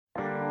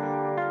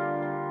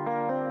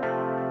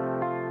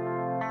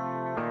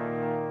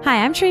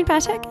Hi, I'm Shereen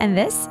Patek, and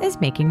this is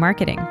Making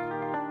Marketing.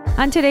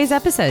 On today's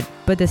episode,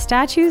 Buddha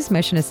statues,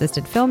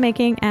 motion-assisted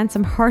filmmaking, and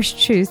some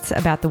harsh truths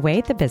about the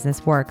way the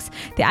business works.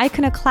 The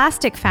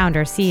iconoclastic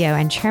founder, CEO,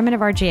 and chairman of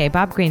RGA,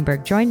 Bob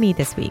Greenberg, joined me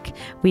this week.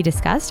 We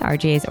discussed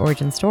RGA's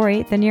origin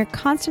story, the near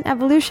constant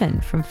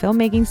evolution from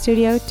filmmaking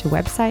studio to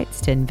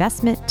websites to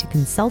investment to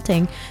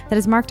consulting that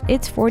has marked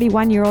its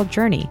 41-year-old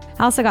journey.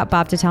 I also got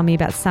Bob to tell me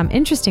about some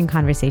interesting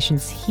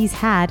conversations he's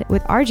had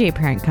with RGA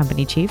parent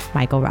company chief,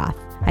 Michael Roth.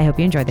 I hope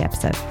you enjoyed the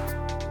episode.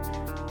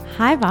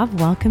 Hi, Bob.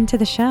 Welcome to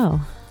the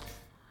show.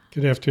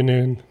 Good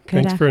afternoon.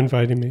 Thanks for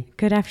inviting me.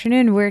 Good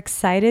afternoon. We're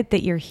excited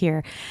that you're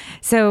here.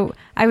 So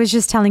I was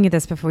just telling you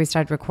this before we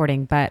started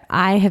recording, but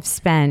I have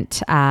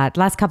spent the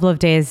last couple of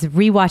days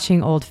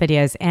rewatching old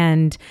videos.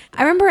 And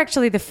I remember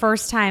actually the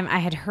first time I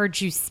had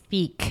heard you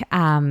speak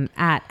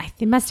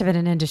it must have been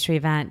an industry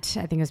event.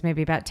 I think it was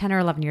maybe about 10 or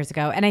 11 years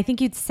ago. And I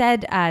think you'd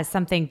said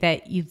something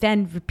that you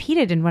then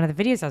repeated in one of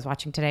the videos I was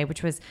watching today,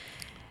 which was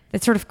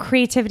that sort of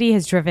creativity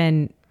has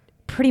driven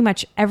pretty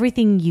much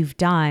everything you've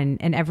done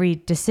and every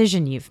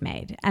decision you've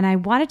made. And I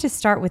wanted to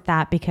start with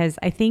that because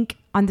I think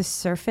on the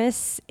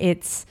surface,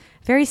 it's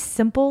a very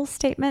simple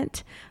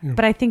statement,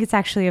 but I think it's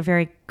actually a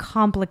very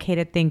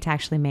complicated thing to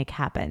actually make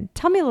happen.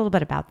 Tell me a little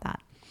bit about that.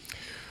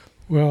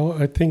 Well,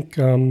 I think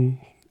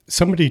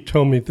somebody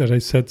told me that I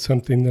said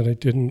something that I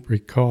didn't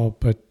recall,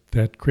 but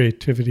that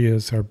creativity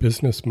is our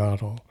business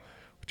model,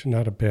 which is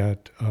not a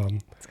bad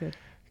That's good.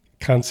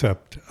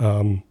 concept.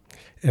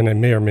 And I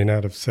may or may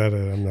not have said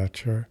it, I'm not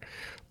sure.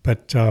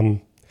 But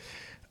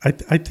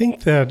I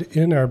think that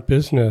in our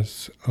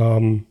business,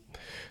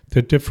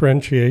 the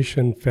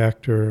differentiation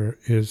factor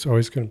is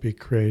always going to be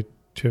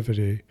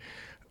creativity.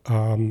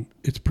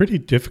 It's pretty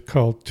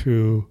difficult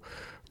to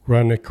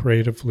run a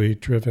creatively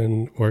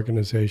driven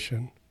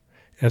organization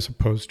as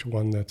opposed to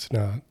one that's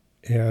not.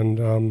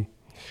 And,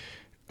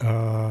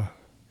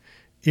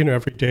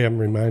 every day I'm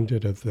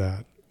reminded of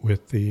that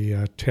with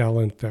the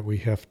talent that we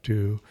have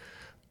to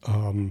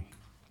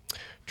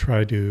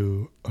try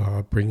to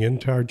bring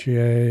into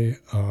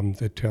RGA,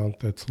 the talent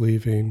that's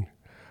leaving.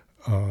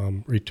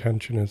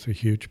 Retention is a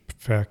huge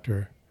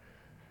factor.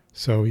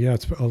 So yeah,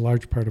 it's a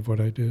large part of what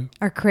I do.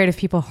 Are creative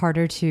people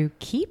harder to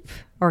keep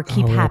or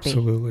keep happy?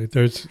 Absolutely.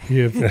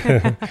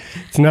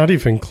 It's not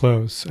even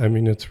close. I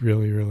mean, it's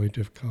really, really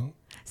difficult.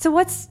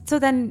 So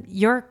then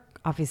you're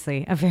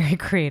obviously a very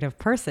creative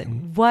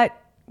person.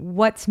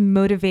 What's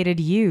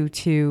motivated you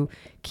to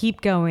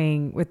keep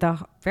going with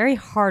the very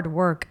hard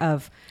work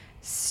of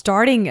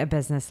starting a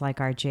business like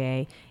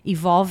RGA,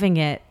 evolving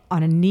it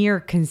on a near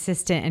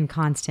consistent and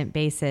constant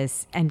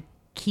basis, and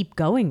keep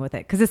going with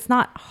it? Because it's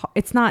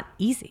not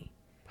easy.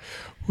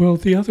 Well,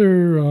 the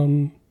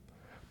other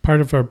part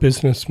of our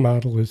business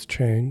model is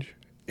change,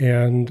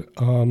 and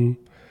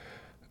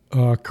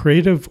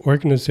creative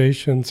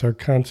organizations are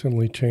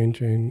constantly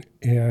changing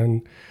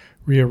and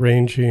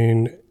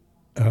rearranging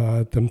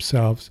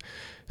themselves.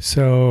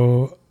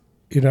 So,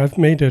 I've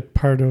made it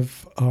part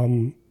of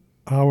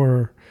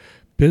our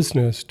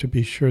business to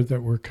be sure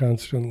that we're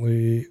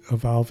constantly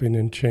evolving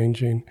and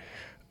changing,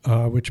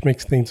 which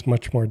makes things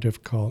much more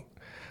difficult.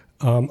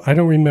 I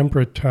don't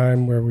remember a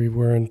time where we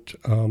weren't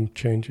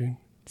changing.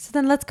 So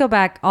then let's go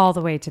back all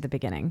the way to the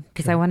beginning,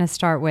 because I want to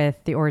start with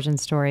the origin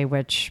story,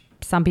 which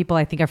some people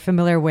I think are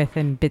familiar with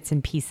in bits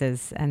and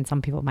pieces, and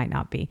some people might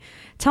not be.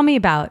 Tell me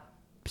about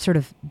sort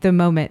of the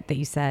moment that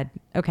you said,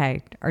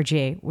 okay,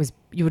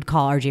 you would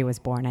call RGA was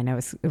born. I know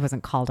it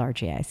wasn't called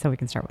RGA, so we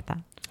can start with that.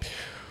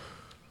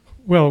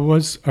 Well, it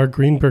was our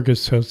Greenberg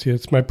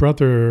associates. My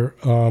brother,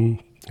 who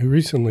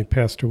recently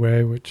passed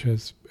away, which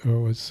was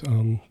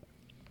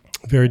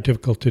very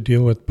difficult to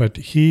deal with, but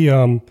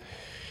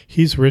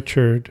he's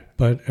Richard,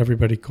 but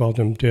everybody called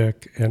him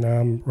Dick, and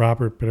I'm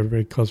Robert, but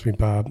everybody calls me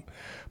Bob.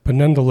 But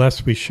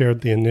nonetheless, we shared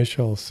the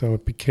initials, so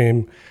it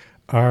became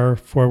our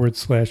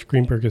 /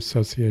 Greenberg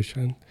Associates.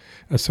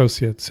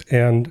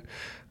 And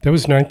that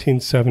was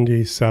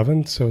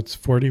 1977, so it's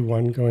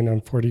 41 going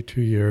on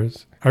 42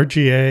 years.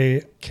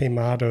 RGA came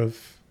out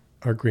of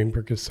our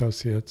Greenberg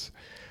Associates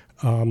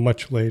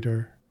much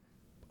later.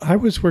 I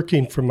was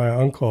working for my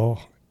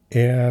uncle,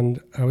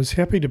 and I was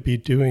happy to be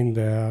doing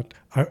that.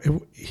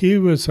 He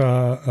was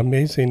an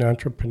amazing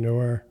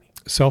entrepreneur,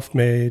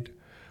 self-made,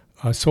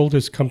 sold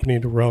his company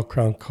to Royal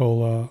Crown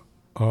Cola.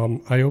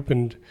 I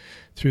opened,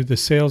 through the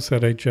sales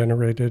that I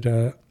generated,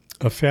 a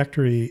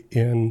factory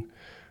in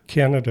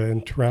Canada,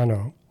 in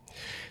Toronto.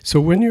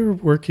 So when you're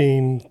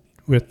working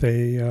with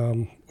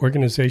a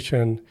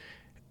organization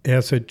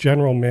as a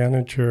general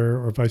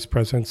manager or vice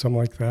president, something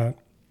like that,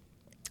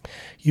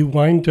 you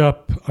wind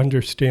up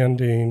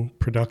understanding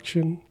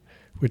production,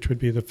 which would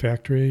be the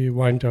factory. You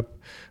wind up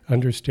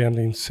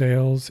understanding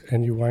sales,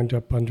 and you wind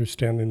up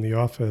understanding the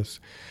office.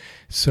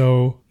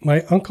 So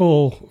my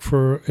uncle,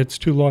 it's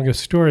too long a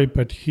story,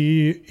 but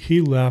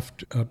he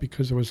left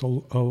because there was a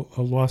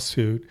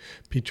lawsuit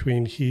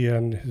between he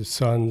and his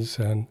sons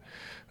and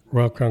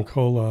Royal Crown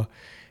Cola,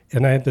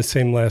 and I had the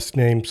same last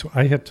name, so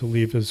I had to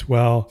leave as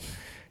well.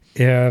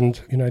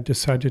 And I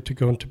decided to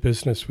go into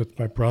business with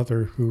my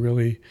brother, who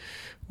really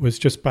was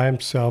just by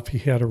himself. He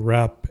had a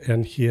rep,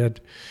 and he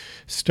had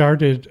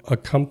started a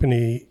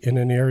company in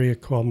an area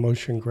called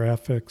motion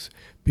graphics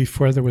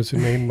before there was a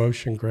name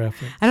motion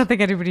graphics. I don't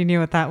think anybody knew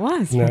what that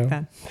was back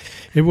then.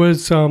 It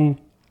was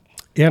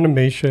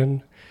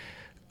animation.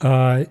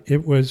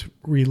 It was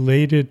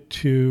related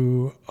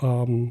to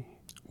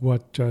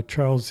what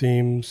Charles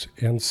Eames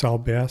and Saul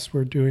Bass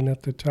were doing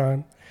at the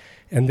time.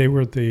 And they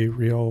were the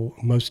real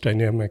most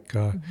dynamic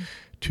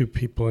two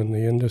people in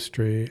the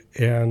industry.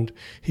 And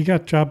he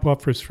got job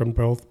offers from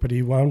both, but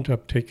he wound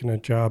up taking a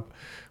job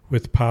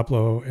with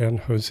Pablo and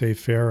Jose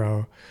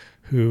Ferro,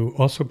 who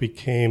also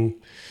became,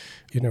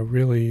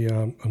 really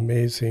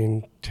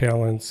amazing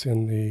talents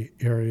in the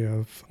area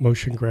of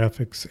motion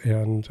graphics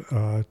and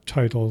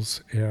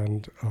titles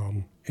and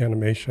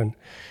animation.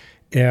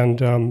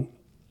 And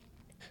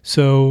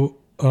so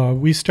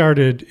we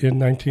started in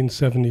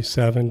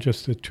 1977,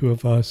 just the two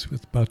of us,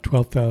 with about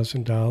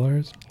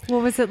 $12,000.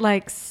 What was it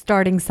like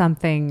starting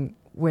something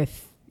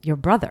with your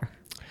brother?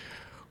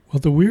 Well,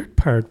 the weird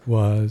part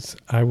was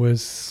I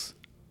was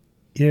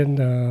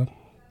in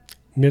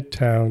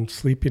Midtown,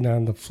 sleeping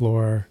on the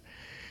floor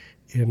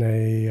in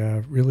a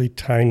really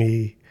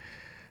tiny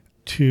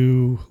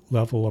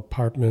 2-level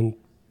apartment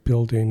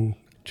building,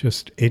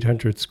 just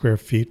 800 square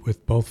feet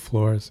with both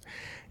floors.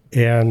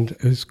 And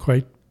it was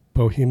quite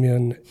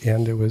bohemian,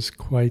 and it was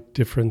quite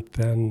different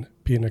than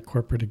being a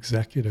corporate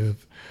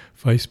executive,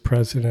 vice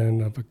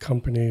president of a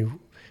company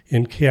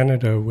in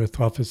Canada with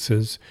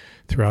offices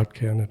throughout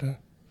Canada.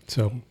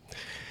 So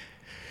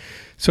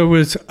it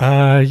was,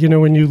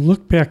 when you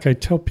look back, I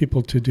tell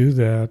people to do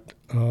that.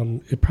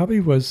 It probably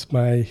was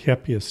my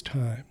happiest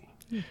time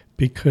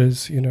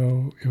because,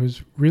 it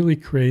was really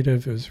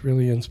creative. It was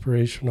really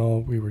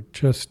inspirational. We were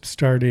just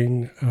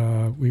starting.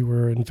 We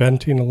were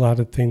inventing a lot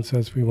of things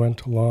as we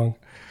went along.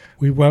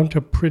 We wound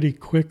up pretty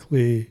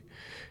quickly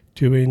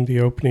doing the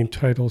opening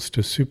titles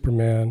to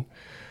Superman,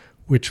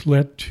 which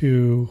led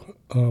to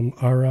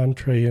our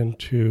entree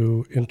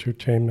into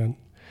entertainment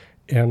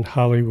and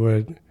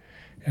Hollywood.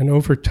 And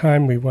over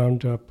time, we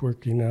wound up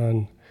working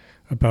on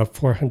about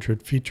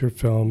 400 feature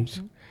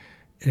films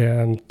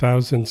and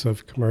thousands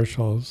of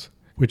commercials,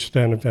 which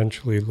then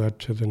eventually led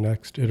to the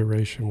next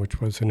iteration,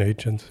 which was an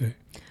agency.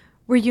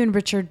 Were you and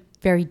Richard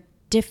very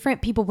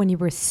different people when you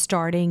were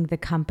starting the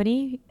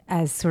company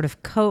as sort of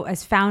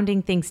as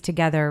founding things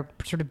together,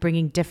 sort of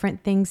bringing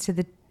different things to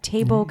the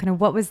table? Kind of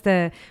what was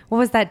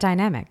that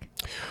dynamic?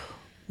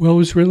 Well, it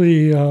was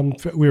really,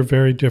 we were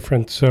very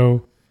different.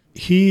 So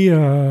he,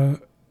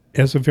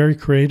 as a very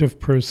creative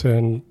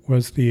person,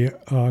 was the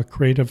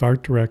creative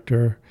art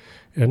director,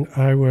 and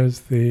I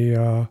was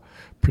the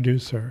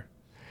producer.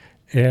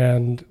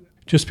 And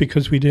just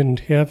because we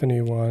didn't have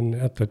anyone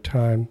at the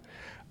time,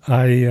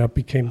 I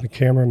became the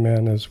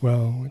cameraman as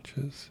well, which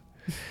is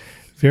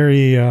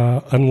very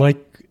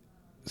unlike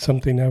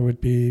something I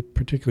would be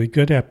particularly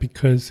good at,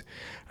 because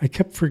I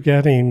kept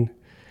forgetting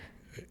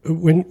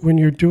when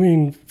you're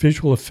doing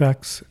visual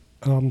effects,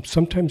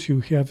 sometimes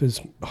you have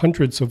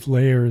hundreds of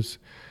layers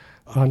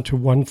onto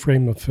one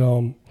frame of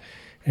film,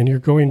 and you're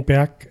going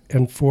back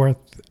and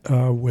forth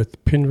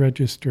with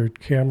pin-registered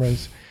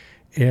cameras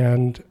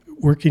and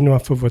working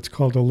off of what's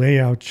called a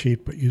layout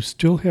sheet, but you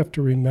still have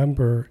to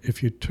remember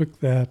if you took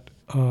that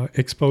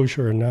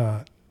exposure or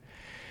not.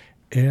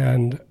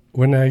 And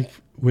when I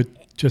would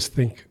just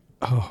think,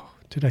 oh,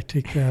 did I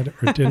take that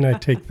or didn't I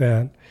take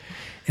that?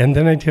 And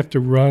then I'd have to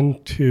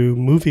run to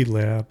Movie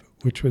Lab,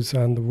 which was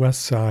on the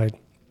west side.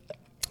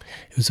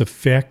 It was a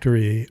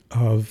factory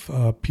of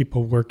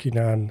people working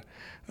on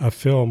a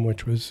film,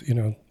 which was,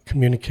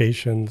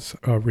 communications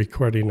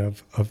recording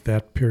of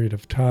that period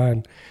of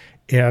time.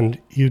 And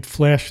you'd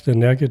flash the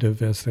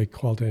negative, as they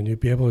called it, and you'd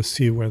be able to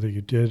see whether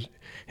you did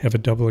have a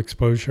double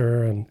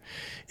exposure. And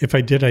if I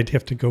did, I'd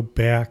have to go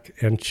back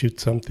and shoot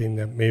something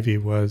that maybe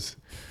was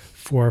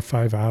 4 or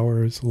 5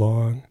 hours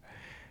long.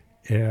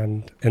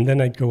 And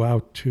then I'd go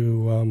out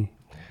to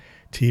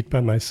eat by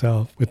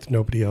myself with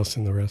nobody else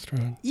in the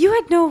restaurant. You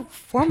had no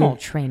formal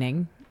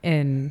training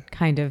in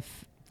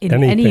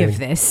any of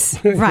this,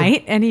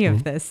 right? Any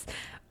of this.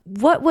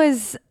 What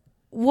was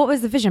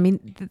the vision? I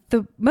mean,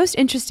 the most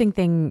interesting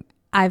thing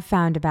I've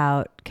found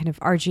about kind of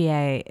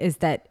RGA is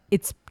that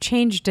it's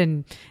changed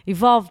and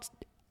evolved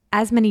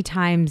as many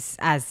times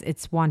as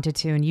it's wanted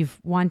to, and you've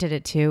wanted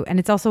it to. And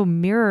it's also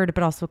mirrored,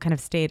 but also kind of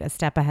stayed a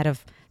step ahead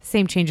of the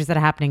same changes that are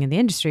happening in the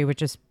industry,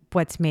 which is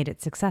what's made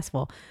it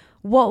successful.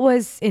 What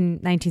was in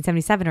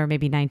 1977 or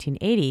maybe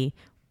 1980,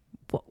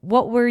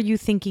 what were you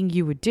thinking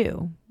you would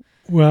do?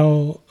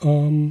 Well,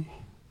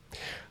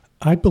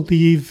 I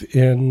believe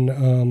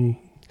in...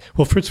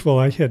 Well, first of all,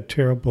 I had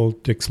terrible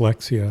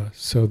dyslexia,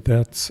 so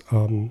that's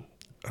a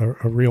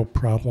real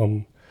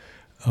problem.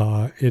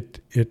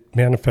 It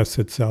manifests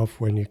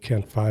itself when you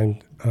can't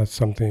find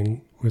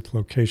something with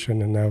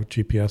location, and now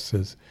GPS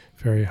is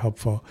very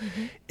helpful.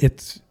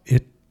 It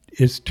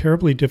is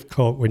terribly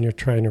difficult when you're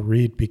trying to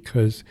read,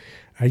 because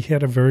I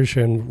had a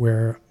version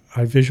where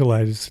I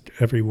visualized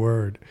every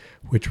word,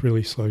 which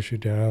really slows you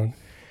down.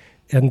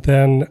 And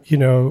then,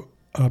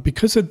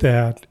 because of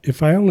that,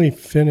 if I only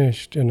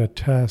finished in a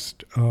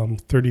test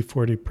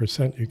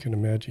 30-40%, you can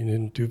imagine you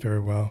didn't do very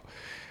well.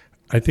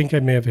 I think I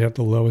may have had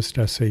the lowest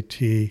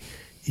SAT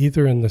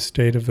either in the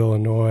state of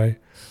Illinois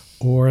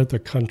or the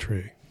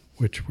country,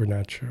 which we're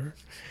not sure.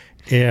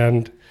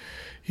 And,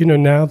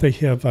 now they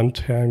have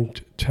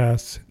untimed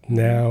tests.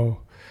 Now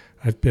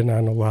I've been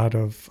on a lot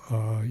of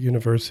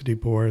university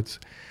boards.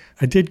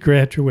 I did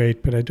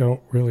graduate, but I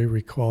don't really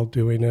recall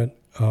doing it.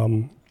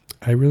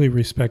 I really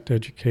respect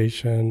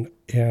education,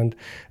 and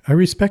I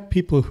respect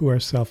people who are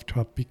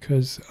self-taught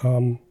because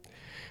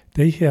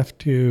they have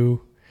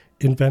to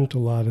invent a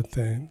lot of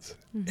things,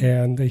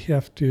 and they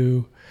have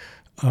to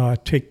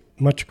take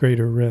much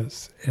greater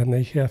risks, and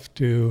they have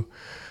to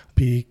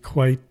be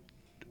quite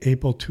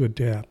able to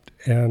adapt.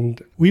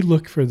 And we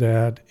look for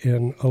that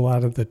in a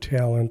lot of the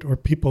talent or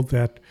people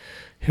that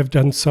have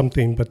done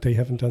something, but they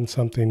haven't done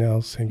something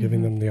else, and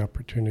giving them the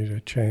opportunity to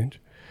change.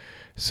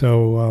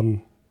 So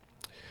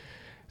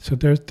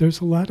there's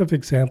a lot of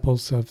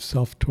examples of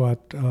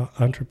self-taught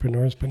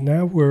entrepreneurs, but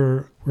now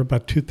we're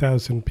about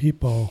 2,000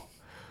 people.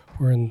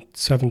 We're in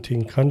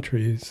 17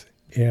 countries,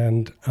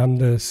 and I'm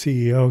the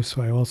CEO,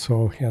 so I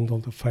also handle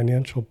the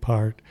financial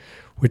part,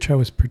 which I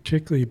was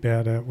particularly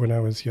bad at when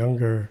I was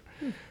younger,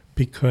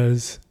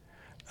 because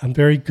I'm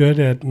very good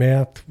at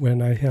math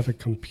when I have a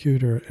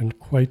computer and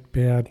quite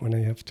bad when I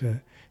have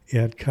to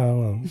add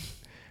columns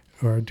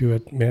or do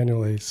it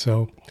manually.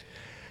 So,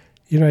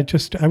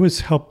 I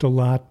was helped a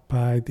lot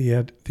by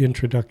the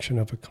introduction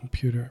of a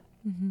computer.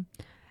 Mm-hmm.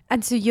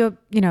 And so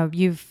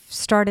you've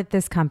started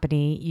this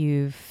company.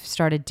 You've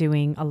started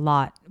doing a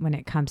lot when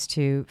it comes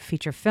to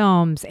feature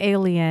films,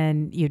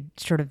 Alien. You've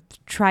started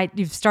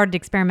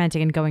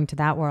experimenting and going to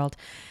that world,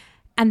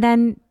 and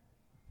then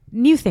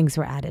new things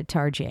were added to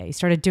RGA. You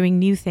started doing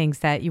new things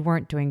that you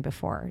weren't doing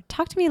before.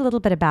 Talk to me a little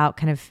bit about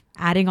kind of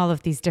adding all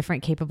of these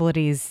different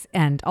capabilities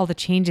and all the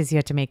changes you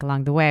had to make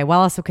along the way,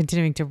 while also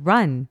continuing to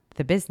run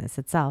the business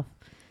itself.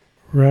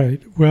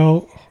 Right.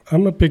 Well,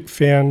 I'm a big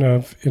fan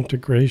of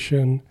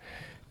integration,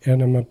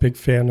 and I'm a big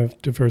fan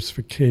of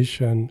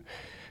diversification.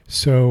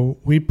 So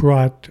we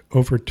brought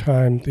over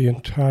time the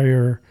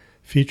entire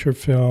feature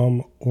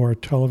film or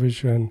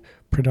television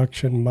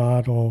production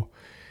model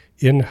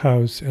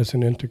in-house as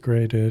an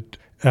integrated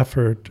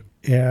effort.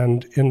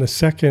 And in the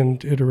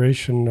second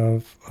iteration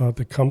of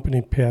the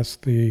company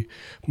past the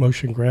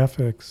motion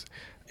graphics,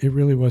 it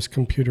really was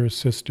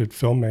computer-assisted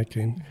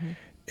filmmaking. Mm-hmm.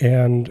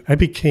 And I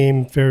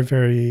became very,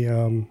 very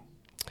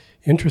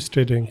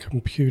interested in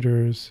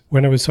computers.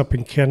 When I was up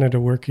in Canada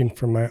working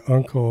for my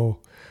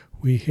uncle,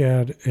 we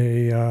had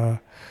a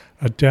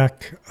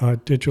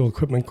DEC, Digital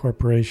Equipment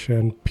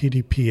Corporation,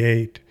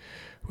 PDP-8,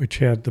 which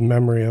had the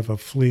memory of a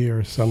flea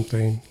or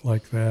something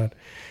like that.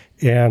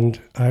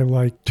 And I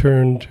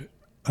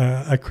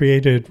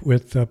created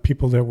with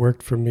people that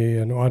worked for me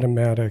an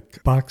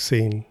automatic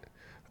boxing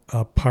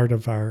part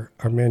of our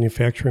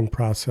manufacturing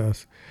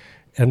process.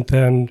 And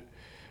then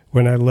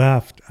when I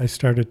left, I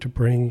started to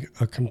bring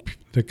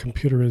the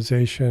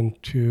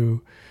computerization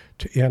to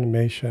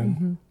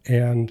animation. Mm-hmm.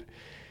 And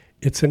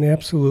it's an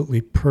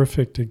absolutely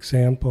perfect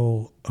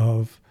example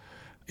of,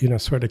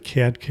 sort of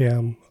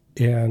CAD-CAM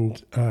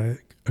and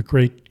a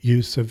great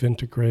use of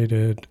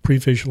integrated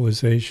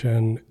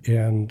pre-visualization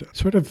and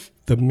sort of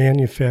the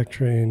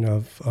manufacturing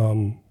of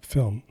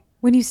film.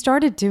 When you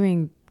started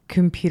doing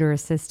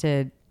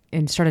computer-assisted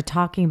and started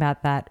talking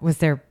about that, was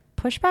there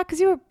pushback?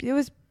 Because it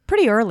was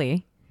pretty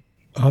early.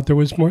 There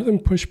was more than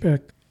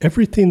pushback.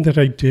 Everything that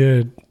I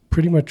did,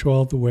 pretty much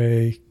all the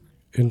way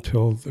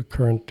until the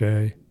current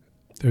day,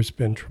 there's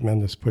been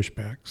tremendous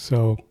pushback.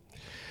 So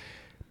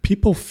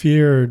people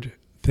feared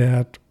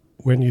that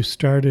when you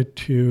started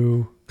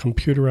to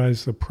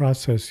computerize the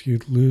process,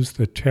 you'd lose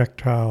the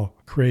tactile,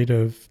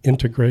 creative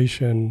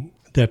integration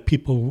that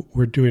people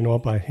were doing all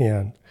by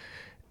hand.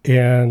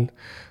 And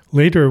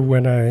later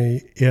when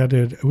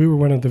we were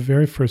one of the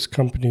very first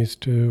companies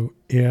to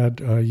add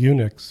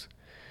Unix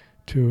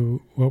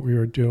to what we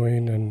were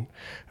doing, and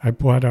I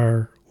bought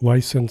our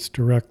license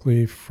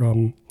directly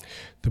from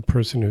the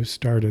person who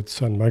started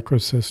Sun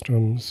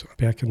Microsystems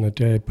back in the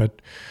day.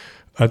 But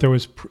there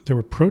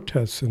were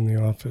protests in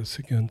the office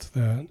against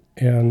that,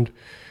 and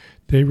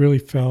they really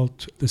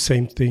felt the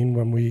same thing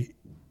when we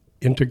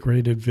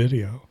integrated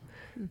video.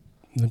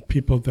 The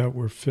people that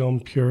were film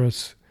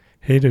purists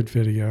hated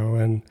video,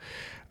 and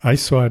I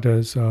saw it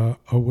as a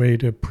way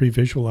to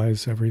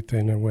pre-visualize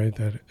everything in a way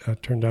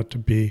that turned out to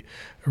be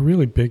a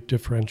really big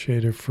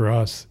differentiator for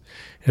us,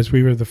 as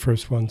we were the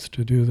first ones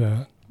to do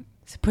that.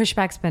 So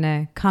pushback's been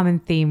a common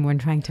theme when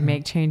trying to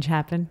make change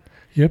happen.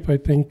 Yep, I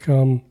think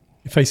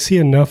if I see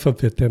enough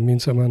of it, that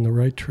means I'm on the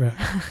right track.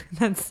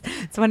 Was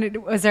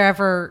there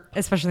ever,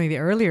 especially in the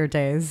earlier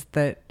days,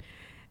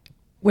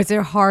 was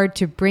it hard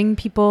to bring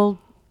people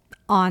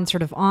on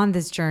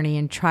this journey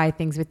and try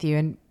things with you?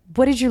 And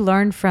what did you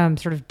learn from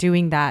sort of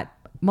doing that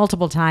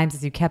multiple times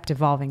as you kept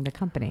evolving the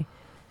company?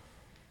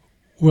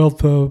 Well,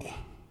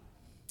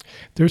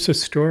 there's a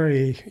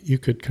story. You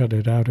could cut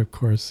it out, of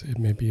course. It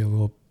may be a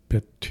little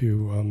bit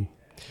too...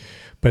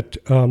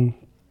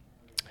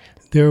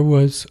 There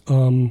was,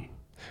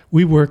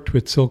 we worked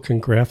with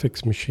Silicon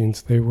Graphics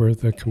machines. They were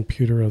the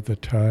computer of the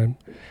time.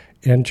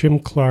 And Jim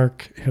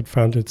Clark had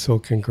founded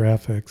Silicon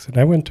Graphics. And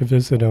I went to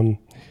visit him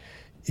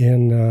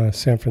in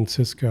San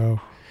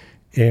Francisco.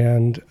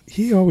 And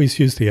he always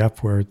used the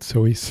F word.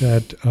 So he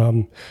said,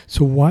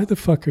 so why the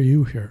fuck are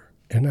you here?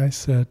 And I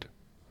said,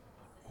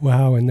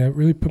 wow. And that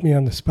really put me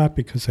on the spot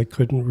because I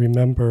couldn't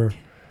remember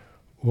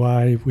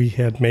why we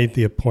had made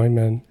the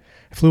appointment.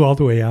 I flew all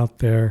the way out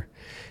there.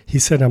 He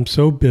said, I'm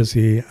so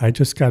busy. I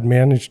just got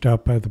managed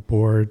out by the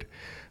board.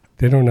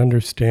 They don't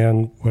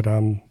understand what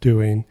I'm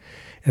doing.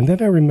 And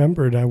then I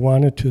remembered I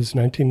wanted to, as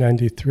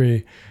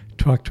 1993,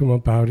 talk to him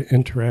about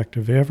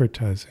interactive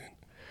advertising.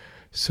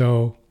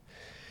 So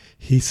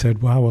he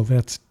said, wow, well,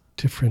 that's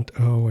different.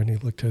 Oh, and he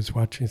looked at his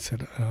watch and he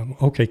said,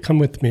 okay, come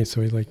with me.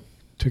 So he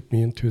took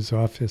me into his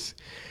office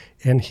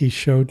and he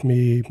showed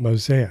me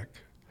Mosaic,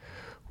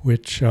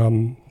 which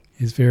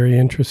is very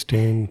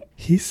interesting.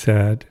 He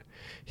said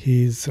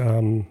he's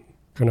going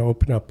to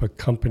open up a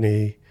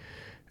company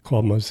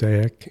called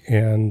Mosaic,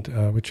 and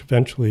which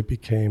eventually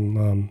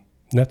became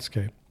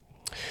Netscape.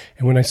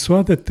 And when I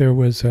saw that there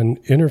was an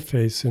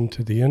interface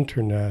into the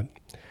internet,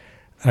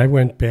 I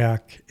went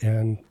back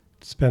and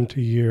spent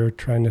a year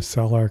trying to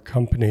sell our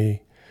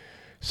company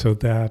so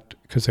that,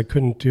 because I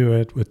couldn't do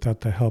it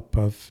without the help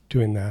of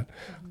doing that,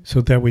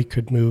 so that we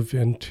could move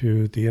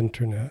into the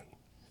internet.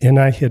 And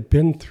I had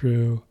been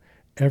through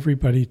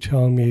everybody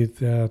telling me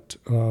that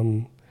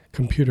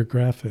computer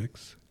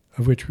graphics,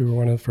 of which we were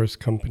one of the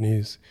first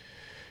companies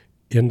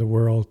in the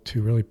world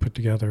to really put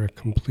together a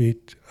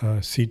complete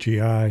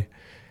CGI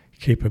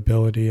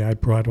capability. I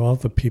brought all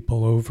the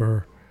people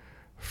over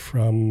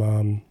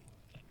from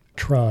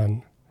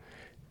Tron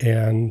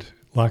and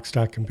Lock,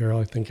 Stock, and Barrel,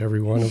 I think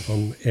every one of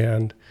them.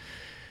 And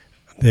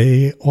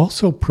they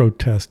also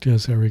protest,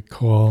 as I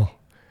recall.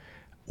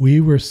 We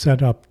were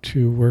set up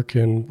to work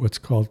in what's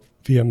called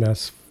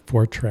VMS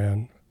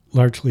Fortran,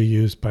 largely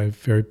used by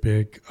very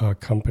big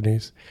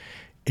companies.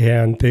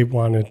 And they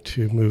wanted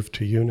to move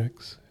to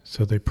Unix.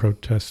 So they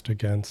protest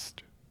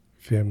against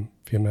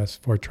VMS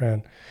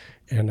Fortran.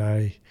 And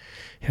I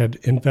had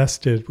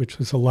invested, which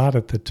was a lot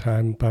at the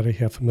time, about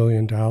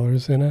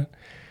 $500,000 in it.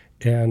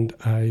 And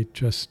I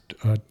just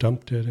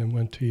dumped it and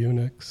went to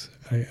Unix.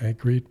 I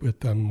agreed with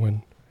them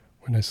when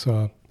I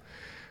saw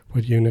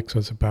what Unix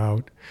was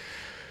about.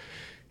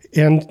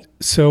 And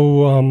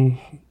so,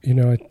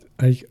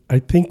 I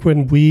think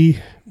when we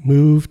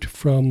moved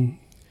from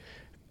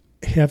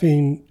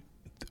having,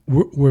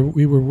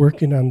 we were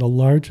working on the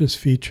largest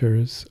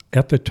features,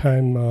 at the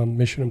time,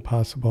 Mission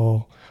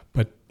Impossible,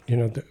 but,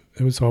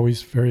 there was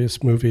always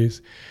various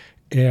movies.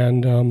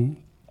 And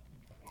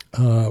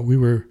we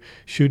were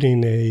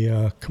shooting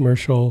a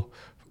commercial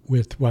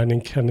with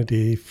Wyden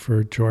Kennedy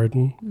for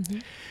Jordan. Mm-hmm.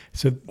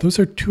 So those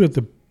are two of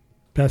the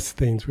best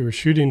things. We were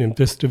shooting in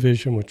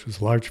VistaVision, which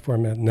was large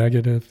format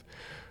negative.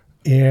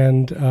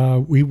 And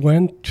we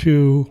went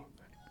to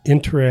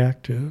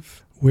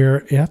interactive,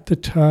 where at the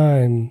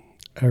time,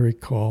 I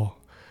recall,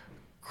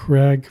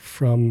 Craig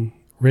from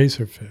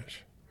Razorfish,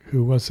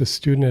 who was a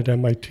student at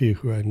MIT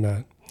who I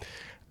met.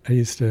 I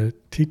used to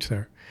teach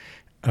there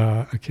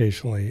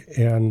occasionally.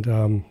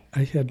 And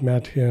I had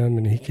met him,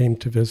 and he came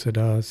to visit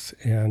us.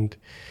 And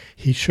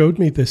he showed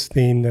me this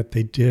thing that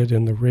they did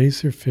in the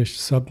Razorfish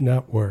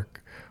subnetwork,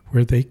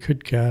 where they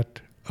could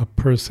get a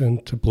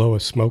person to blow a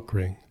smoke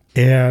ring.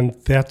 And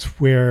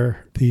that's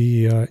where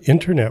the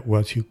internet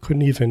was. You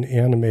couldn't even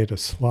animate a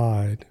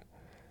slide.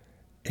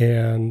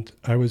 And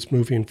I was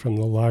moving from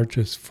the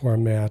largest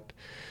format,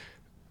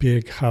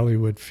 big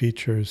Hollywood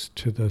features,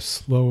 to the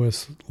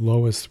slowest,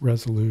 lowest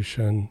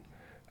resolution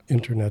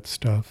internet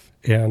stuff.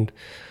 And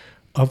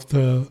of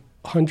the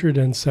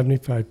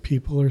 175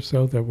 people or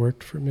so that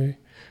worked for me,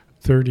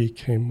 30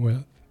 came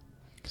with.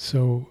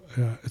 So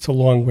it's a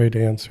long way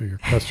to answer your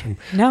question.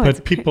 No,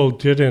 but people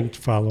didn't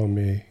follow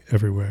me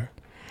everywhere.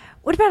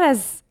 What about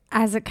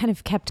as it kind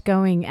of kept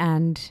going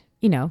and,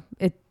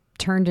 it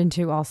turned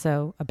into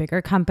also a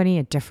bigger company,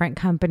 a different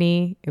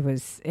company.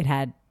 It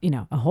had,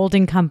 a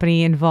holding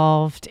company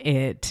involved.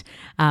 So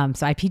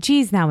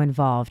IPG is now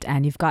involved,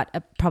 and you've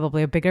got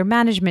probably a bigger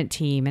management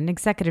team and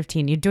executive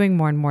team. You're doing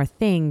more and more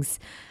things.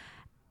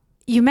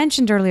 You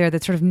mentioned earlier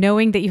that sort of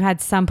knowing that you had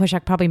some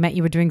pushback probably meant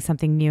you were doing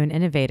something new and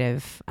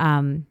innovative.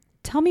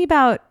 Tell me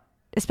about,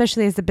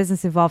 especially as the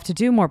business evolved, to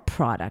do more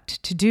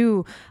product, to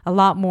do a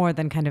lot more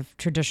than kind of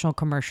traditional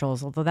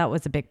commercials, although that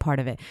was a big part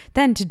of it.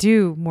 Then to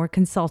do more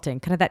consulting,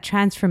 kind of that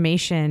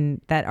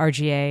transformation that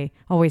RGA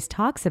always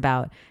talks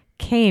about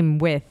came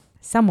with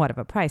somewhat of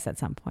a price at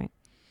some point.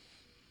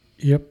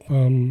 Yep.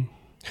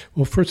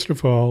 Well, first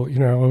of all,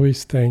 I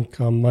always thank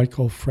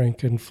Michael,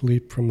 Frank, and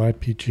Philippe from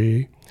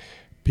IPG,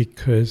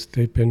 because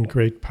they've been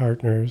great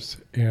partners,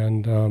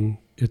 and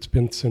it's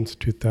been since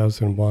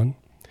 2001.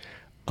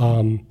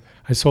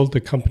 I sold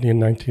the company in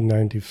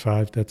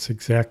 1995. That's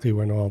exactly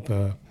when all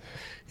the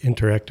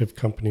interactive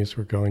companies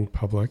were going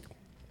public.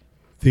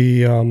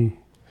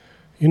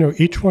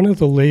 Each one of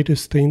the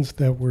latest things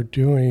that we're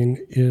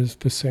doing is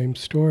the same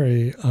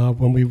story.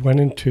 When we went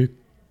into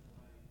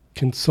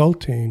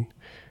consulting,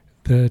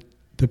 the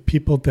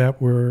people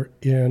that are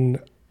in,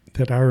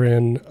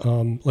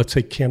 let's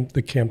say,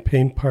 the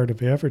campaign part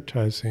of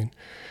advertising,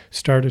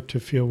 started to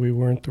feel we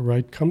weren't the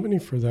right company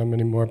for them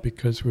anymore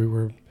because we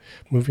were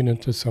moving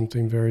into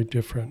something very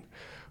different.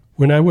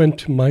 When I went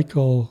to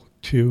Michael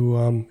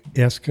to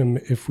ask him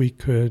if we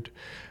could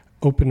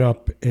open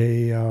up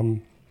a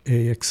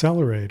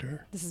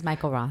accelerator. This is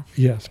Michael Roth.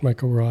 Yes,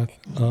 Michael Roth,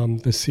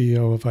 the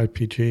CEO of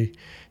IPG.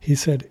 He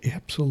said,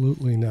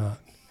 absolutely not.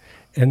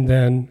 And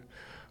then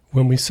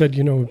when we said,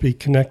 we'd be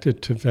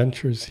connected to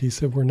ventures, he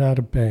said, we're not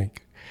a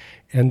bank.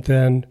 And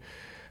then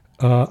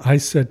I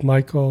said,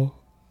 Michael,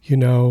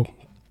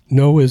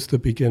 no is the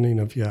beginning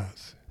of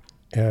yes.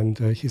 And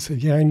he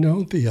said, yeah, I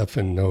know the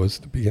effing no is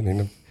the beginning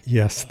of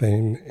yes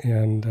thing.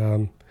 And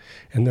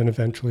then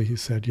eventually he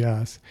said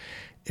yes.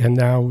 And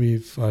now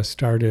we've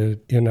started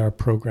in our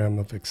program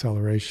of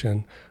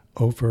acceleration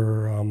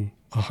over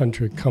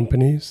 100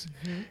 companies.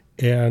 Mm-hmm.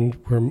 And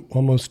we're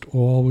almost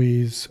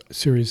always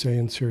Series A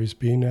and Series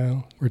B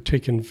now. We're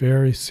taken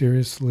very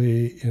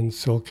seriously in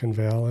Silicon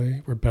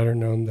Valley. We're better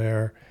known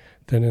there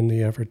than in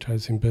the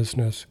advertising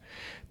business.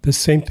 The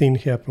same thing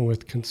happened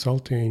with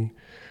consulting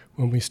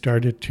when we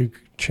started to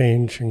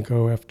change and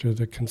go after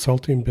the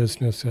consulting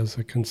business as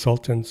the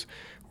consultants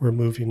were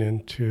moving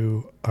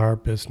into our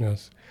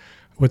business.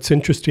 What's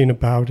interesting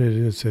about it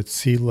is it's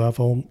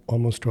C-level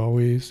almost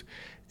always.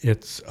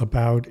 It's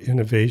about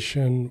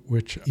innovation,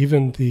 which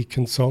even the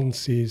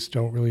consultancies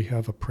don't really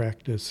have a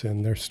practice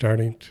in. They're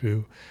starting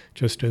to,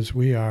 just as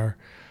we are,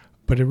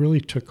 but it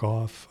really took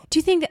off. Do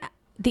you think that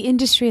the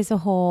industry as a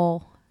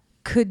whole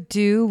could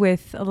do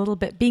with a little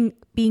bit being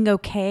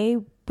okay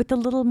with a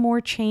little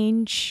more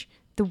change,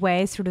 the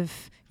way sort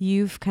of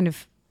you've kind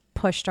of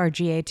pushed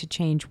RGA to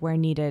change where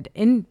needed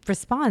in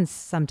response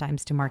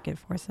sometimes to market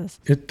forces?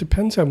 It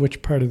depends on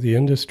which part of the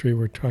industry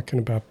we're talking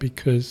about,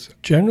 because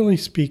generally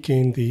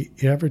speaking, the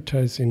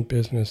advertising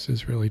business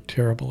is really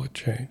terrible at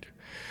change.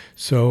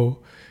 So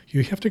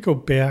you have to go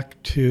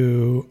back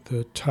to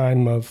the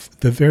time of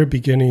the very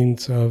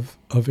beginnings of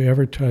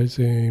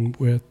advertising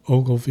with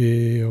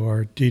Ogilvy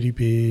or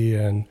DDB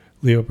and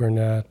Leo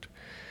Burnett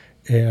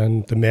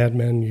and the Mad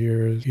Men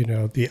years,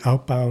 the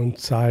outbound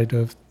side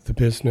of the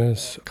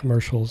business,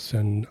 commercials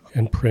and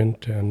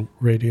print and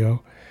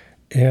radio.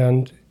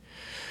 And,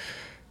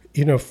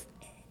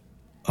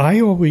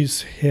 I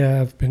always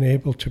have been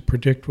able to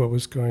predict what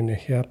was going to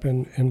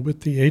happen. And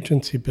with the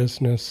agency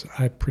business,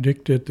 I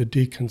predicted the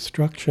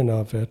deconstruction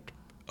of it,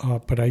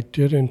 but I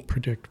didn't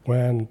predict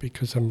when,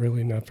 because I'm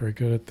really not very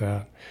good at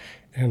that.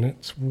 And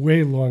it's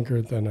way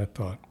longer than I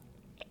thought.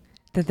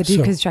 That the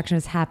deconstruction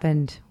has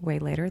happened way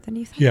later than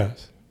you thought?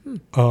 Yes.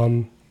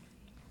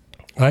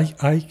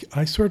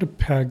 I sort of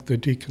pegged the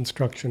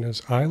deconstruction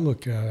as I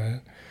look at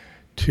it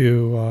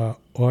to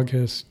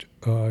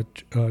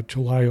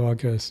July,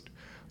 August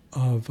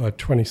of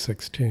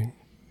 2016.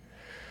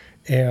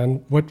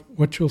 And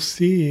what you'll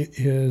see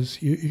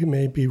is you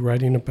may be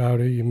writing about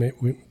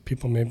it,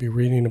 people may be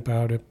reading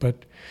about it,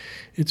 but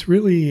it's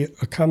really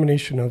a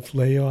combination of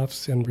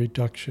layoffs and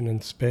reduction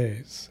in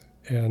space.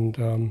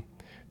 And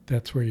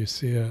that's where you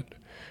see it.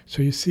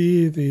 So you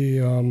see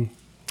the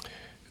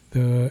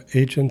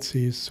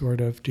agencies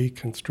sort of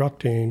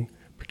deconstructing,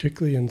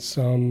 particularly in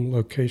some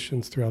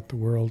locations throughout the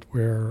world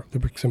where the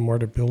bricks and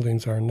mortar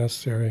buildings aren't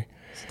necessary.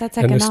 So that's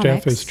economics. And the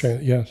staff is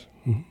yes.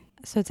 Mm-hmm.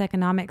 So it's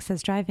economics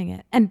that's driving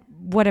it. And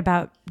what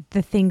about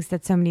the things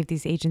that so many of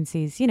these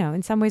agencies,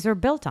 in some ways are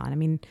built on? I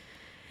mean,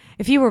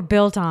 if you were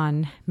built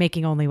on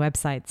making only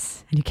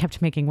websites and you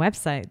kept making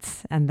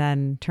websites, and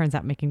then turns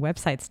out making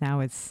websites now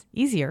is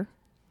easier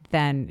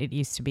than it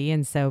used to be,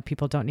 and so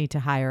people don't need to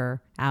hire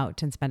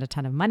out and spend a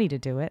ton of money to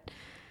do it,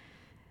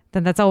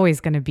 then that's always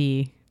going to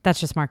be,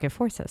 that's just market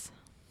forces.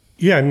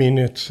 Yeah, I mean,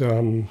 it's,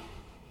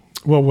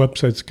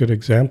 website's a good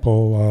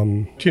example.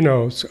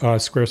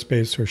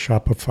 Squarespace or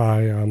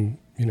Shopify,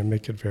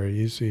 make it very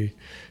easy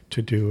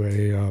to do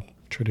a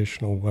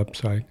traditional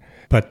website.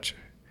 But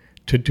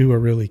to do a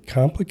really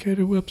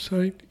complicated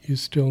website, you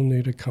still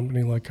need a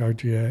company like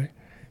RGA,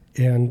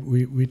 and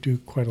we do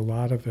quite a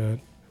lot of it.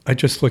 I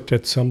just looked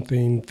at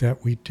something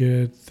that we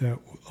did that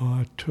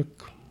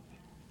took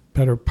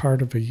better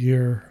part of a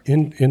year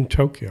in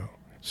Tokyo.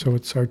 So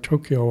it's our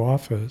Tokyo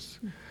office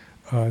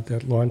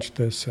that launched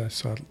this. I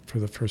saw it for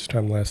the first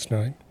time last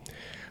night.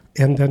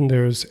 And then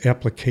there's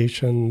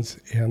applications,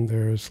 and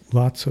there's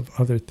lots of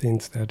other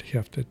things that you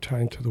have to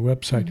tie into the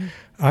website.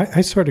 Mm-hmm.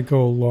 I sort of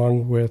go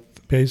along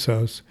with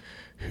Bezos,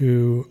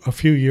 who a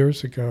few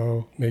years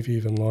ago, maybe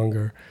even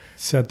longer,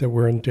 said that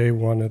we're in day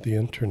one of the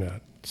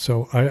internet.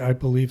 So I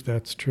believe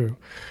that's true.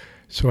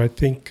 So I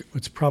think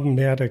what's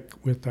problematic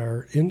with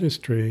our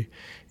industry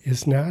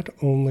is not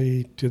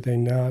only do they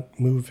not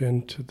move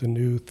into the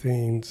new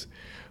things,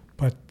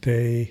 but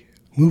they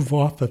move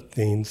off of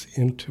things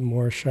into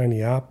more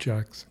shiny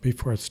objects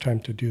before it's time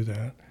to do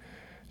that.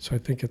 So I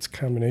think it's a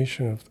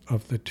combination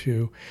of the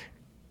two.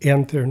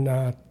 And they're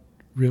not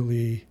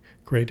really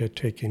great at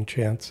taking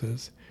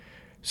chances.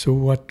 So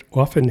what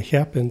often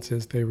happens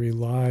is they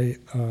rely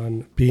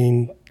on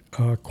being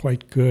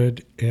quite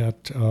good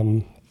at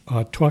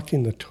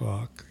talking the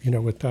talk,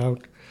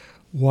 without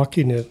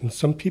walking it. And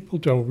some people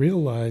don't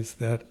realize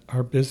that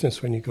our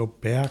business, when you go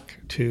back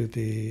to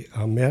the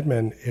Mad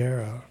Men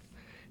era,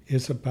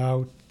 is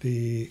about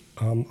the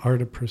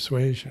art of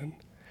persuasion.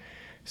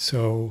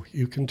 So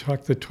you can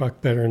talk the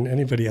talk better than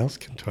anybody else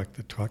can talk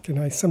the talk. And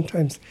I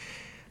sometimes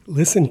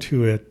listen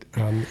to it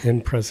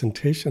in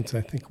presentations.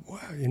 I think,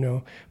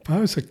 wow, if I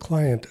was a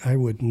client, I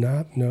would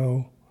not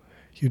know.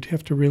 You'd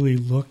have to really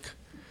look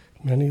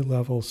many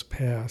levels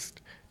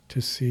past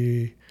to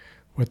see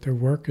what their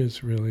work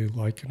is really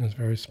like in a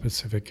very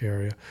specific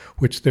area,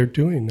 which they're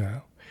doing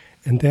now.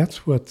 And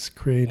that's what's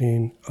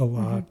creating a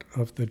lot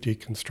of the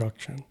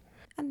deconstruction.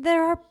 And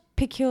there are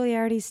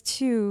peculiarities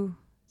to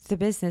the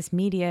business,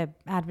 media,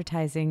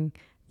 advertising,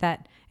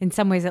 that in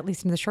some ways, at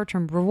least in the short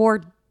term,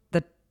 reward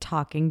the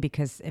talking,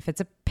 because if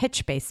it's a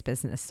pitch-based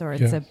business or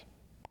it's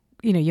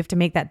you have to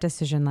make that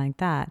decision like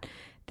that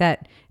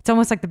it's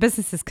almost like the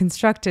business is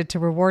constructed to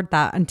reward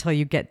that until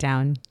you get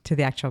down to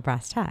the actual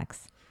brass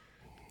tacks.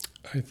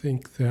 I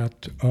think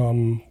that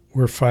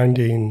we're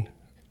finding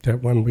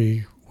that when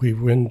we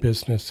win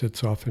business,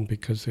 it's often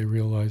because they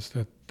realize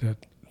that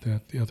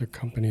the other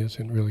company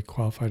isn't really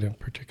qualified in a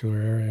particular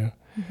area.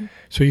 Mm-hmm.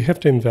 So you have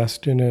to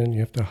invest in it, and you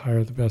have to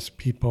hire the best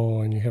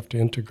people, and you have to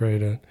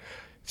integrate it.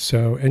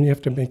 And you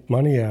have to make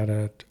money at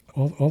it.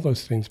 All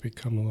those things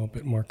become a little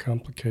bit more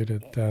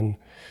complicated than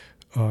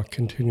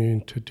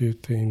continuing to do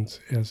things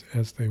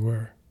as they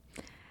were.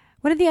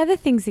 One of the other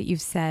things that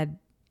you've said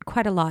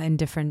quite a lot in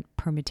different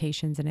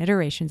permutations and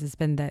iterations has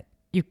been that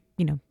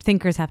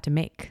thinkers have to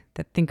make,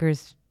 that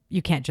thinkers,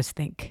 you can't just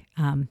think.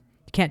 You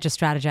can't just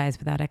strategize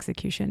without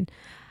execution.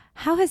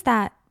 How has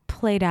that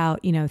played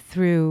out,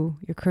 through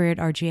your career at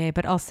RGA,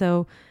 but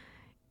also,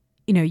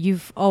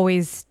 you've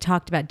always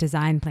talked about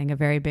design playing a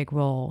very big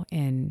role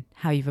in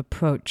how you've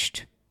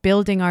approached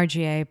building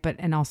RGA,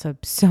 and also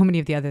so many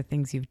of the other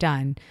things you've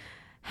done.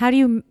 How do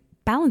you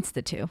balance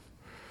the two?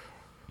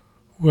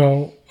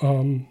 Well,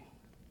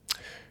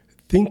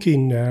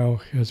 thinking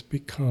now has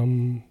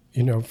become,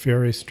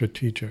 very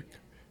strategic.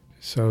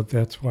 So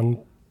that's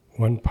one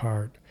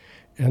part.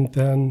 And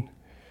then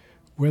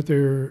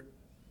we're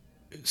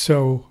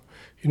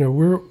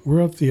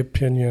of the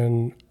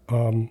opinion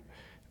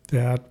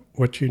that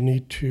what you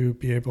need to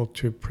be able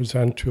to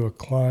present to a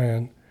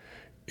client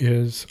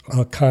is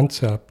a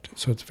concept.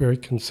 So it's very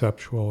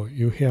conceptual.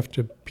 You have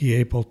to be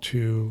able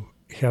to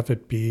have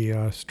it be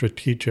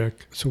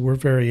strategic. So we're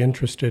very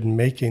interested in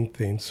making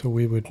things. So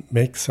we would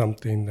make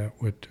something that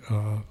would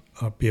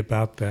be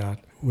about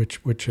that,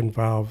 which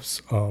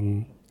involves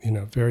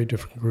very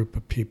different group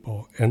of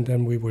people, and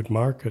then we would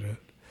market it.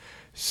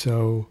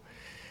 So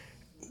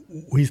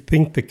we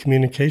think the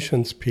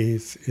communications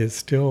piece is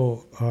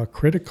still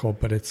critical,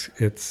 but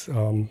it's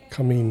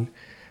coming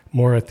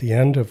more at the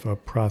end of a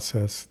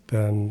process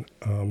than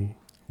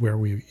where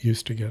we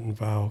used to get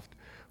involved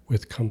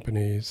with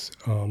companies,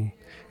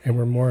 and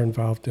we're more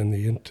involved in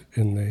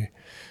the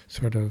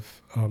sort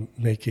of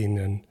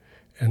making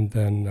and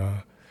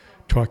then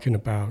talking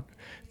about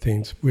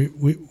things.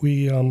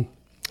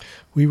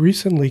 We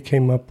recently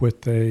came up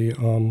with a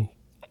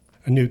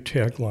new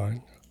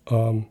tagline.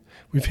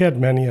 We've had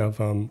many of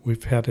them.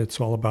 We've had It's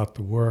All About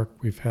the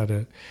Work. We've had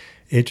an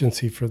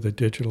Agency for the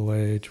Digital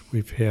Age.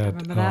 We've had I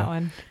remember that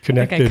one.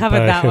 Connected I covered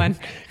by, that one.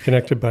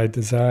 Connected by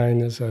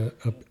Design is a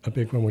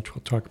big one, which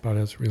we'll talk about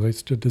as it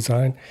relates to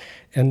design.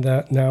 And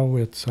that now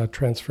it's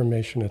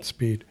Transformation at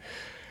Speed.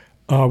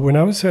 When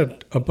I was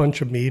at a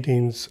bunch of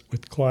meetings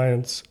with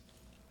clients,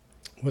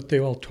 what they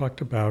all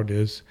talked about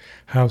is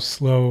how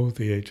slow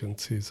the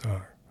agencies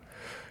are.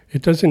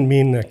 It doesn't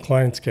mean that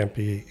clients can't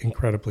be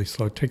incredibly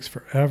slow. It takes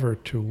forever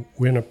to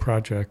win a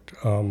project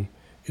in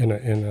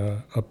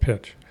a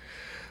pitch.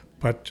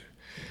 But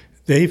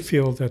they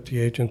feel that the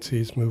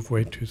agencies move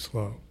way too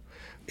slow.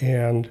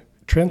 And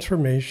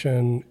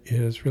transformation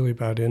is really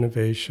about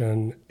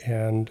innovation.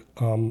 And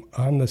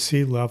at the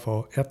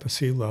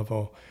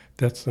C-level,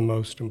 that's the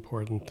most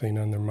important thing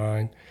on their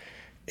mind.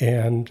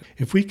 And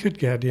if we could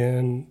get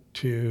in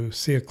to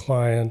see a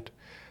client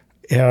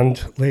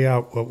and lay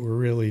out what we're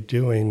really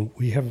doing,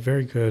 we have a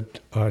very good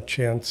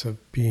chance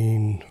of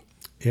being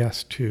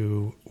asked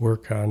to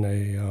work on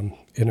a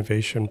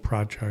innovation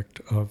project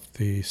of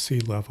the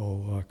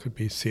C-level. Could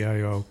be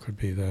CIO, could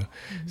be the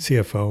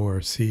CFO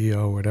or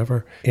CEO,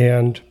 whatever.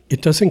 And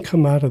it doesn't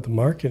come out of the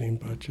marketing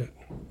budget,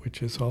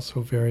 which is also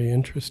very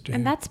interesting.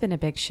 And that's been a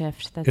big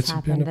shift that's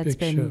happened. That's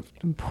been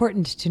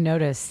important to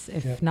notice,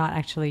 if not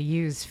actually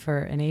used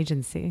for an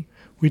agency.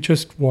 We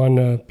just won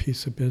a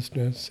piece of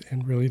business,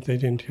 and really they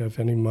didn't have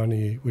any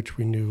money, which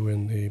we knew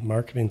in the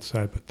marketing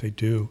side, but they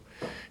do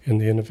in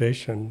the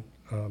innovation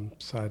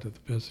side of the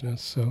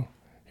business. So,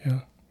 yeah.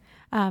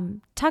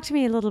 Talk to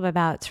me a little bit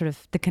about sort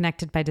of the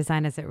Connected by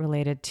Design as it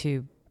related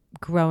to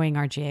growing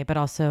RGA, but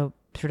also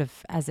sort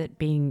of as it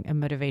being a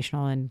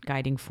motivational and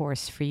guiding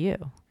force for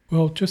you.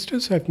 Well, just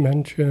as I've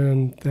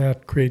mentioned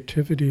that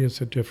creativity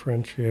is a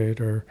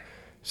differentiator,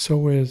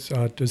 so is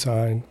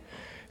design.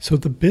 So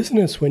the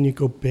business, when you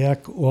go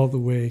back all the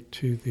way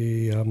to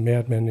the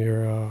Mad Men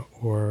era,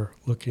 or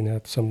looking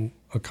at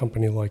a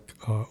company like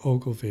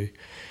Ogilvy,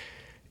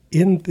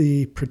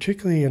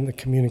 particularly in the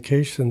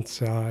communication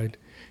side,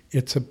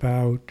 it's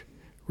about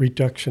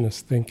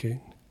reductionist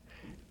thinking.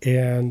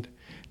 And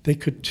they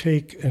could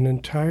take an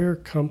entire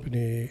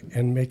company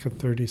and make a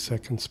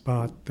 30-second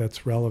spot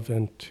that's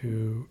relevant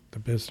to the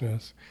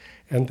business.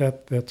 And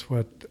that's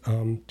what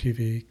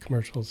TV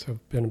commercials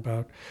have been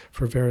about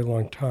for a very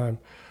long time.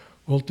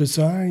 Well,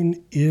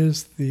 design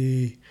is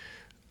the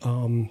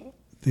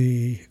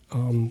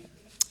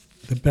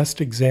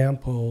best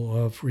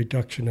example of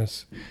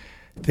reductionist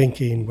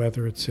thinking,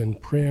 whether it's in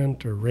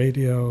print or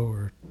radio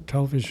or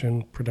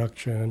television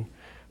production,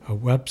 a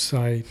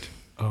website,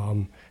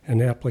 an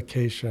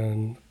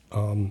application,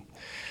 a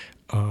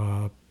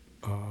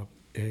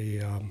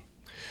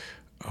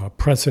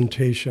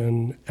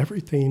presentation.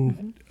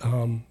 Everything,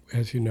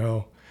 as you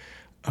know,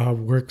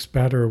 works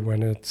better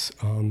when it's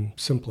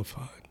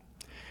simplified.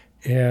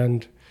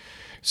 And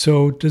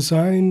so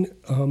design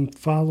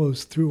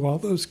follows through all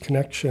those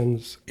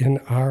connections in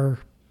our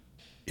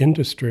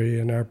industry,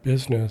 in our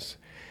business,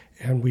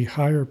 and we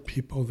hire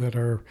people that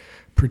are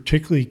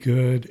particularly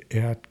good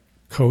at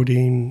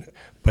coding,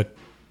 but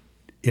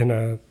in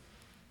a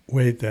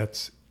way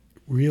that's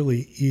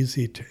really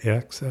easy to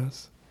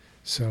access.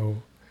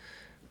 So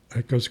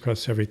it goes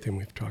across everything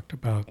we've talked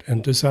about.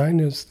 And design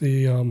is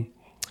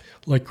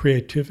like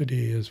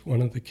creativity is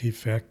one of the key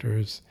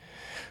factors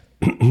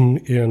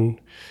in,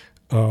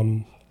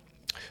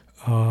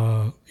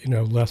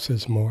 less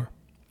is more.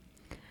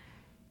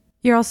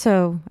 You're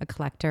also a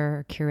collector,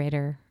 or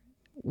curator.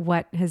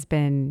 What has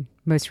been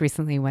most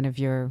recently one of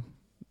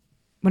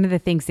the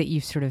things that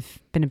you've sort of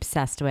been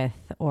obsessed with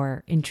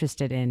or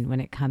interested in when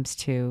it comes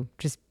to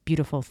just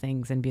beautiful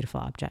things and beautiful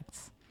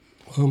objects?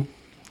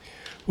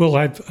 Well,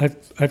 I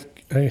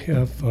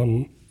have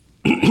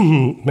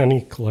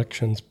many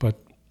collections,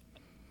 but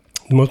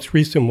the most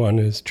recent one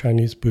is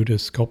Chinese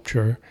Buddhist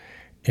sculpture,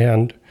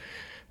 and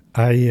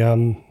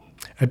I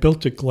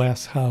built a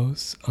glass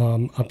house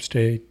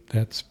upstate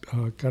that's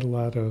got a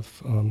lot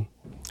of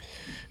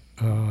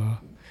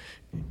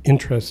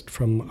interest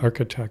from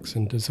architects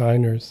and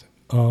designers.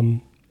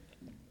 And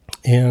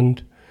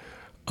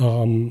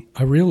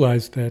I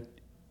realized that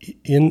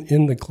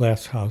in the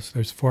glass house,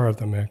 there's 4 of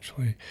them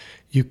actually,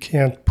 you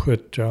can't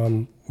put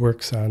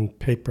works on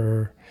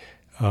paper,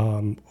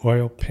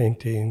 oil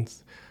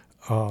paintings,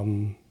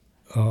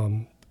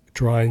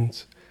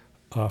 drawings,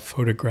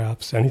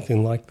 photographs,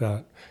 anything like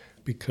that,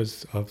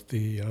 because of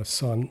the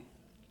sun,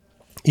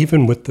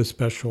 even with the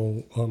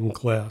special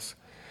glass.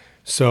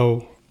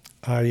 So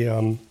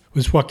I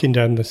was walking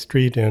down the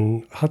street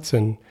in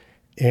Hudson,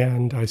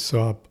 and I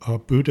saw a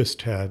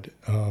Buddhist head,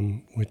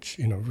 which,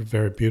 were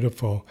very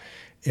beautiful.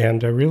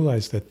 And I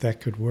realized that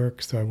could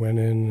work, so I went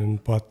in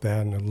and bought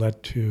that, and it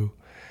led to,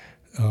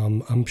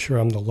 I'm sure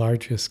I'm the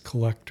largest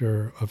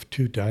collector of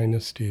 2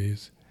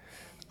 dynasties,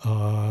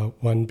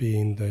 one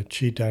being the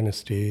Qi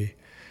dynasty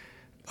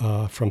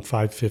from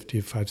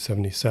 550 to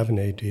 577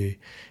 AD,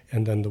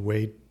 and then the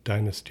Wei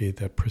dynasty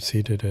that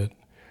preceded it.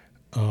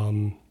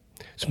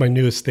 So my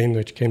newest thing,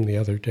 which came the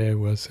other day,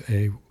 was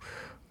a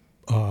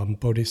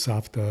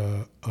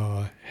Bodhisattva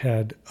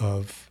head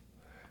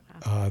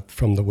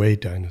from the Wei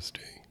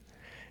dynasty.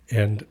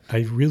 And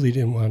I really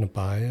didn't want to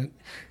buy it.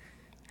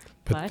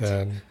 But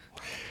then,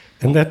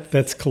 and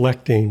that's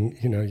collecting,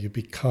 you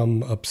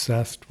become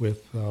obsessed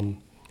with,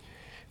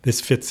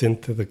 this fits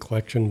into the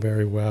collection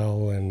very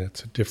well, and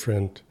it's a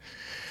different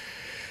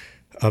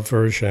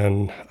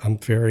version. I'm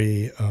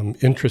very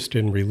interested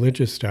in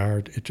religious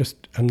art.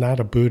 I'm not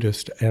a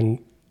Buddhist, and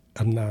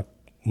I'm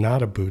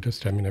not a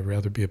Buddhist. I mean, I'd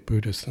rather be a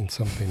Buddhist than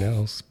something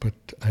else, but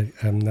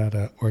I'm not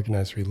an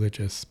organized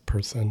religious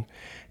person.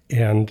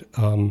 And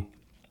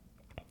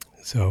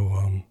so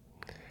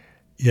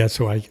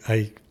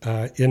I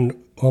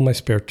in all my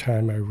spare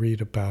time, I read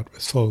about,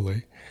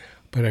 slowly,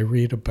 but I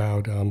read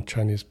about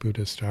Chinese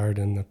Buddhist art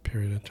in the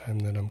period of time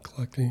that I'm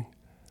collecting.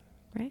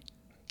 Right.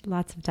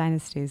 Lots of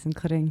dynasties,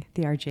 including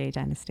the RGA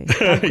dynasty.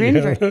 Bob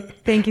Greenberg, yeah.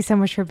 Thank you so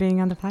much for being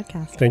on the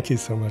podcast. Thank you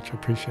so much. I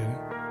appreciate it.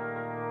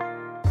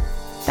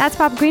 That's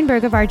Bob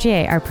Greenberg of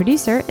RGA. Our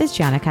producer is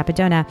Gianna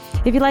Capadona.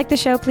 If you like the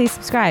show, please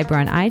subscribe. We're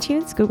on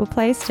iTunes, Google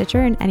Play,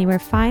 Stitcher, and anywhere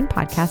fine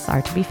podcasts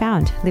are to be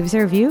found. Leave us a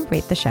review,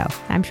 rate the show.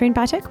 I'm Shreen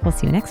Pathak. We'll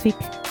see you next week.